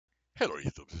Hello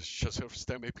YouTube, this is Joseph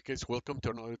STEM APKs. Welcome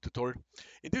to another tutorial.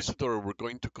 In this tutorial, we're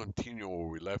going to continue where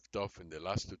we left off in the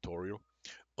last tutorial.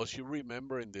 As you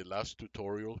remember, in the last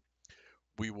tutorial,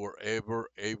 we were ever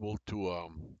able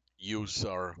to use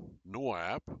our new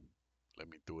app. Let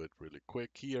me do it really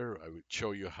quick here. I will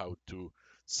show you how to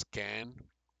scan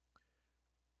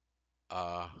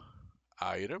a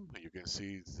item. You can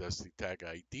see that's the tag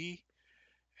ID,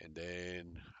 and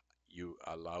then you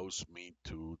allows me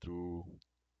to do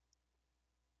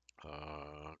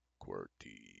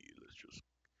QWERTY. Let's just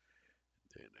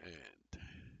then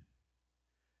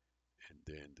and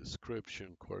then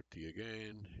description QWERTY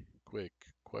again, quick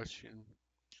question,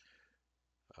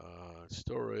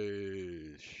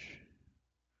 storage.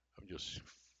 I'm just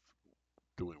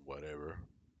doing whatever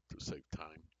to save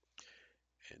time,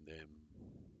 and then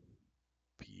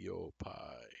PO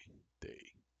Pi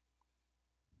day,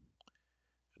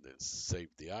 and then save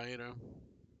the item.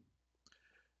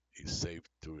 It's saved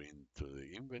into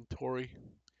the inventory,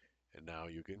 and now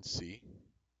you can see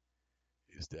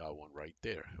is that one right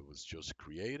there. It was just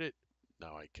created.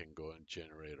 Now I can go and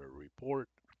generate a report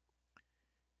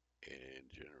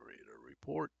and generate a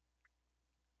report.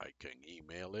 I can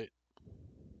email it,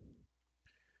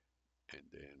 and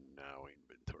then now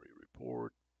inventory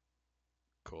report,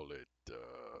 call it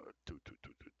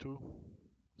 22222,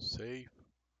 save.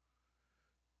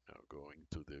 Now going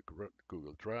to the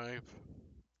Google Drive.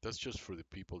 That's just for the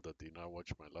people that did not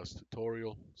watch my last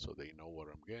tutorial, so they know what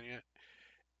I'm getting at.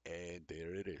 And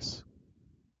there it is.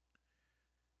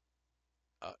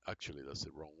 Actually, that's the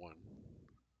wrong one.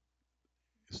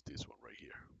 It's this one right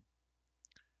here.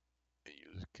 And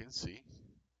you can see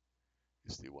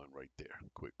it's the one right there.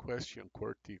 Quick question,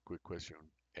 QWERTY, quick question.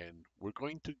 And we're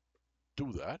going to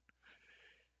do that.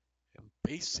 And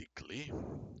basically,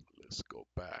 let's go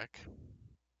back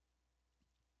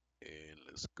and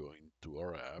let's go into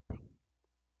our app.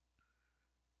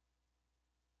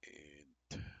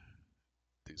 And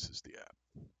this is the app.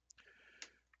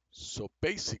 So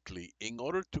basically, in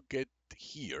order to get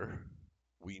here,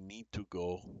 we need to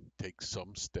go take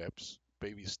some steps,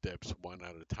 baby steps, one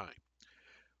at a time.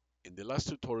 In the last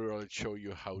tutorial, I'll show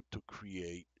you how to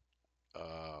create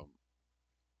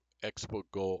Expo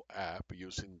Go app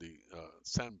using the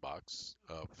sandbox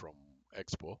from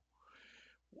Expo.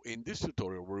 In this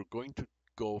tutorial, we're going to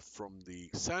go from the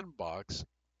sandbox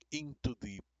into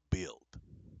the build.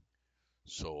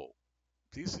 So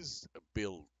this is a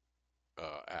build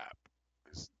app.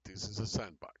 This is a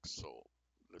sandbox. So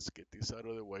let's get this out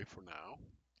of the way for now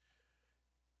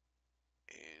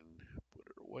and put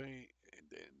it away, and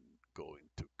then go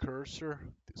into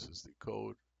cursor. This is the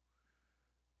code.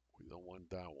 We don't want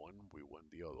that one. We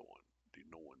want the other one, the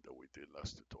new one that we did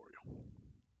last tutorial.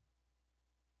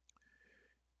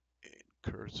 And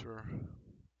cursor,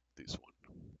 this one.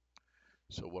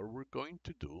 So what we're going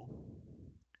to do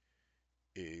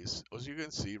is, as you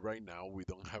can see right now, we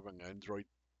don't have an Android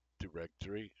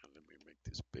directory. And let me make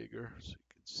this bigger so you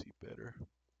can see better.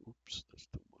 Oops, that's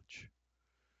too much.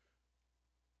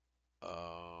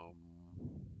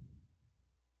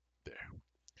 There.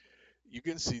 You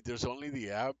can see there's only the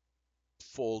app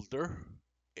folder,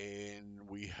 and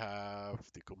we have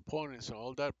the components and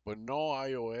all that, but no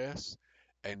iOS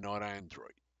and not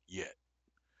Android yet.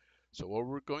 So what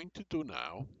we're going to do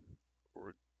now,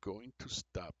 we're going to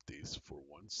stop this for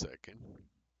 1 second,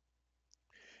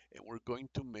 and we're going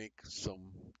to make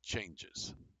some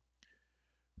changes.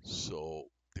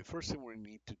 So the first thing we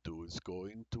need to do is go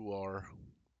into our,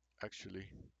 actually,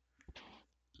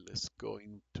 let's go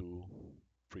into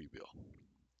prebuild.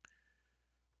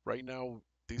 Right now,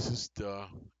 this is the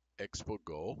Expo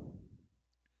Go.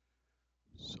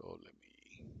 So let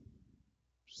me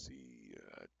see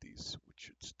this, we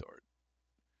should start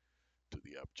to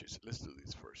the app JSON. Let's do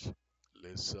this first.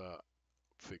 Let's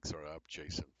fix our app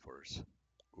JSON first.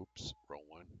 Oops, wrong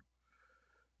one.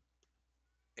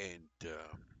 And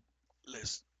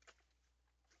let's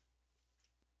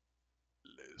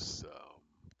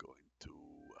go into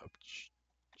app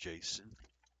JSON.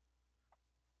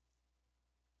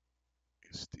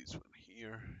 It's this one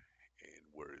here, and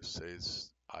where it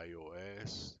says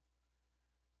iOS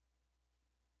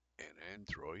and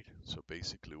Android. So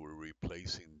basically, we're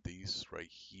replacing these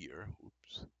right here.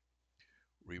 Oops.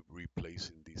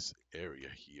 Replacing this area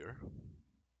here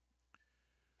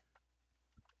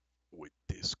with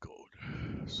this code.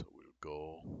 So we'll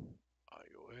go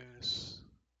iOS,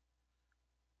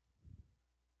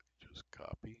 just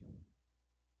copy,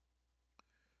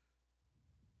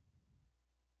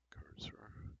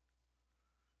 cursor,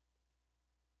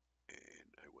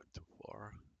 and I went too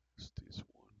far. It's this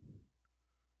one,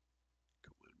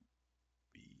 command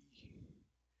B,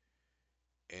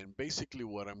 And basically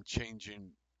what I'm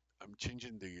changing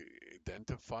the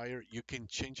identifier. You can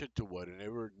change it to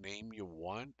whatever name you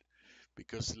want,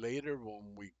 because later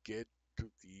when we get to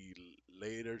the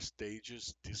later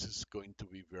stages, this is going to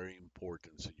be very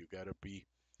important. So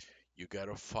you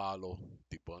gotta follow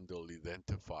the bundle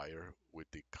identifier with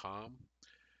the com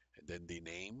and then the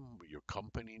name, your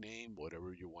company name,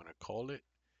 whatever you want to call it,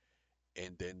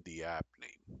 and then the app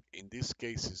name. In this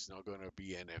case, it's not going to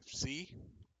be NFC,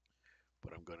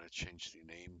 but I'm going to change the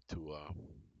name to,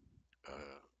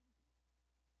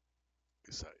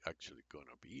 it's actually going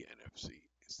to be NFC.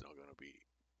 It's not going to be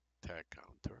tag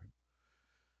counter.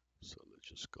 So let's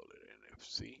just call it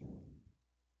NFC.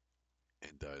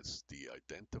 And that's the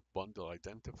bundle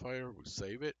identifier. We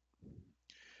save it.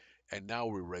 And now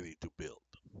we're ready to build.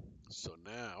 So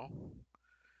now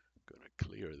I'm going to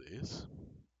clear this.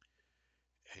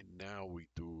 And now we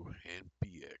do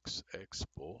npx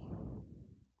expo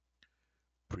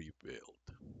prebuild.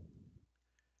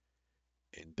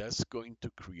 And that's going to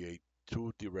create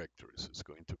two directories. It's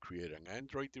going to create an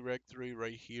Android directory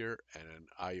right here and an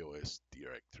iOS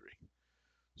directory.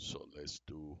 So let's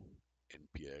do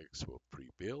npx expo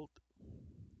prebuild.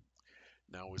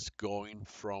 Now it's going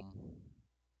from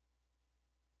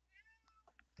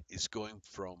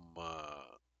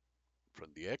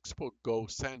the Expo Go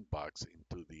sandbox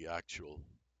into the actual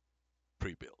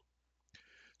prebuild.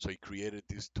 So he created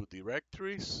these two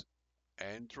directories,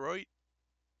 Android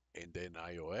and then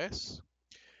iOS.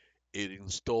 It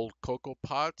installed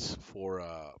CocoaPods for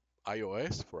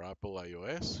iOS, for Apple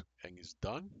iOS, and it's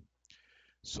done.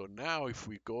 So now if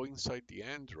we go inside the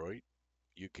Android,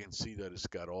 you can see that it's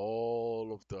got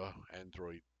all of the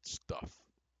Android stuff,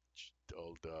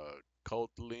 all the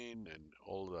Kotlin and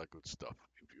all that good stuff.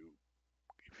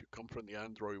 If you come from the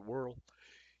Android world,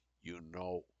 you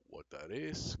know what that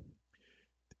is.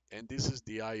 And this is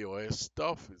the iOS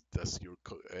stuff. That's your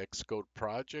Xcode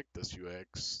project. That's your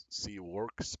XC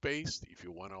workspace. If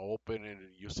you want to open it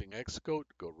using Xcode,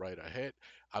 go right ahead.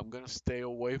 I'm going to stay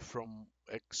away from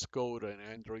Xcode and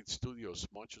Android Studio as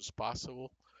much as possible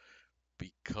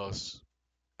because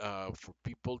for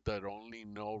people that only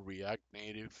know React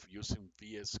Native using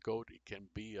VS Code, it can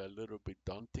be a little bit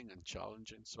daunting and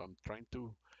challenging. So I'm trying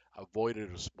to avoid it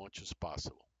as much as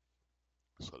possible.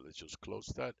 So let's just close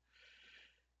that.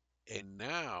 And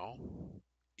now,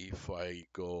 if I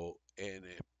go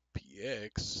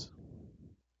npx,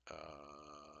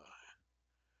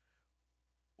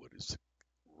 what is it?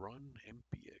 Run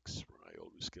npx? I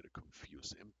always get it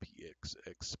confused. npx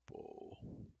expo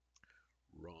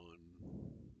run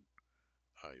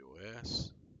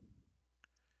iOS.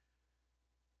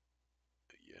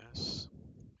 Yes,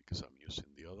 because I'm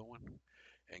using the other one.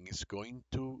 And it's going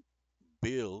to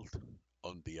build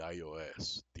on the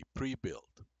iOS, the pre-build.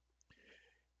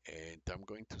 And I'm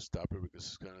going to stop it because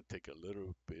it's going to take a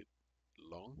little bit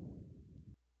long.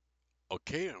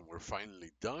 Okay, and we're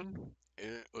finally done.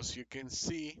 As you can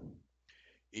see,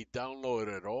 it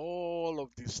downloaded all of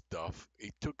this stuff.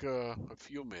 It took a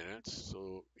few minutes,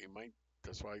 so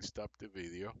that's why I stopped the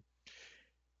video.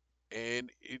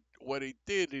 And what it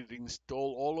did, it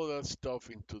installed all of that stuff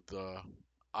into the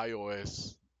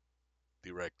iOS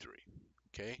directory,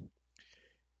 okay?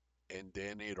 And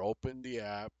then it opened the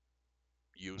app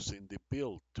using the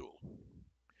build tool.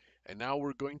 And now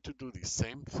we're going to do the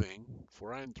same thing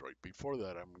for Android. Before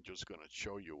that, I'm just going to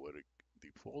show you the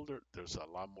folder. There's a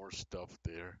lot more stuff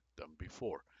there than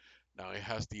before. Now it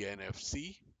has the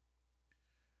NFC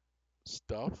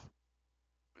stuff,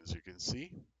 as you can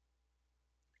see.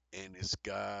 And it's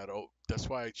got, oh, that's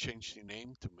why I changed the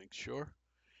name to make sure.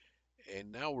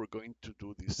 And now we're going to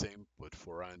do the same, but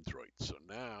for Android. So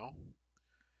now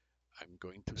I'm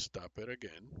going to stop it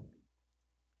again.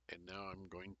 And now I'm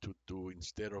going to do,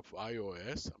 instead of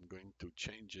iOS, I'm going to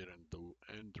change it and do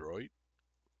Android.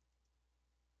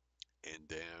 And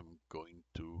then I'm going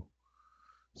to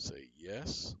say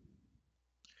yes.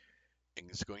 And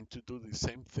it's going to do the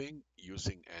same thing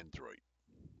using Android.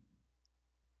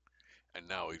 And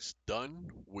now it's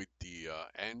done with the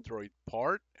Android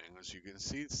part. And as you can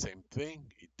see, same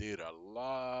thing. It did a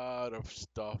lot of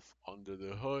stuff under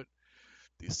the hood.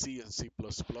 The C and C++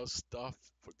 stuff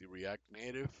for the React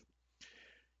Native.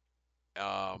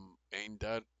 And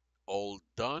that all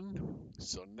done.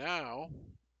 So now,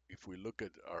 if we look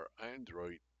at our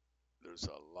Android, there's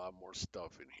a lot more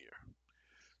stuff in here.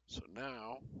 So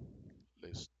now,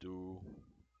 let's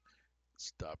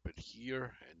stop it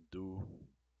here and do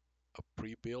a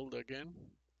pre-build again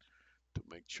to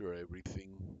make sure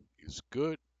everything is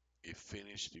good. It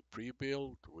finished the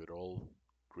pre-build with all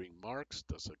green marks.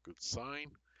 That's a good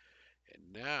sign.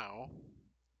 And now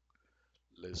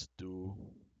let's do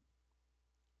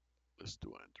let's do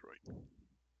Android.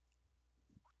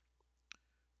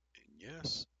 And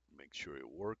yes, make sure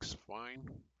it works fine.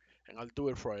 And I'll do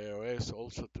it for iOS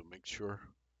also to make sure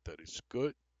that it's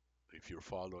good if you're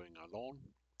following along.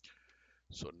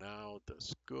 So now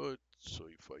that's good. So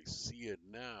if I see it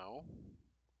now,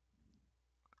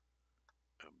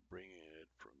 I'm bringing it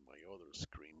from my other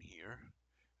screen here,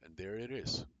 and there it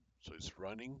is. So it's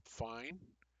running fine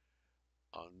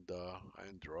on the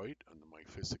Android, on my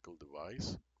physical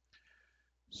device.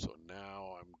 So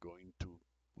now I'm going to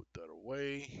put that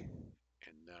away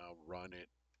and now run it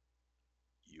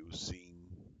using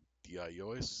the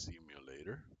iOS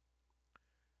simulator.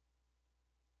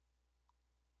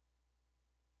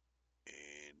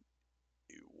 And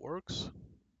it works.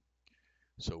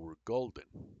 So we're golden.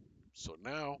 So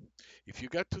now, if you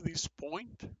got to this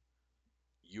point,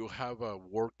 you have a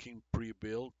working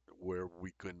pre-build where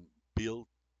we can build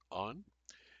on.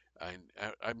 And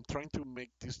I'm trying to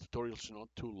make these tutorials not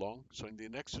too long. So in the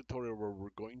next tutorial, what we're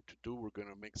going to do, we're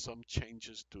going to make some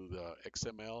changes to the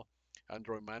XML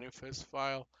Android manifest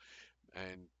file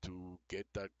and to get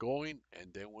that going.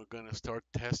 And then we're going to start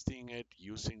testing it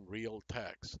using real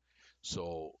tags.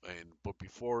 So, but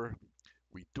before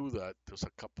we do that, there's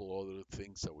a couple other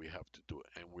things that we have to do,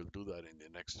 and we'll do that in the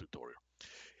next tutorial.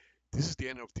 This is the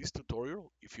end of this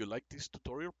tutorial. If you like this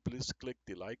tutorial, please click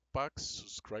the like box,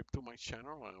 subscribe to my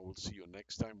channel, and I will see you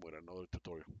next time with another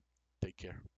tutorial. Take care.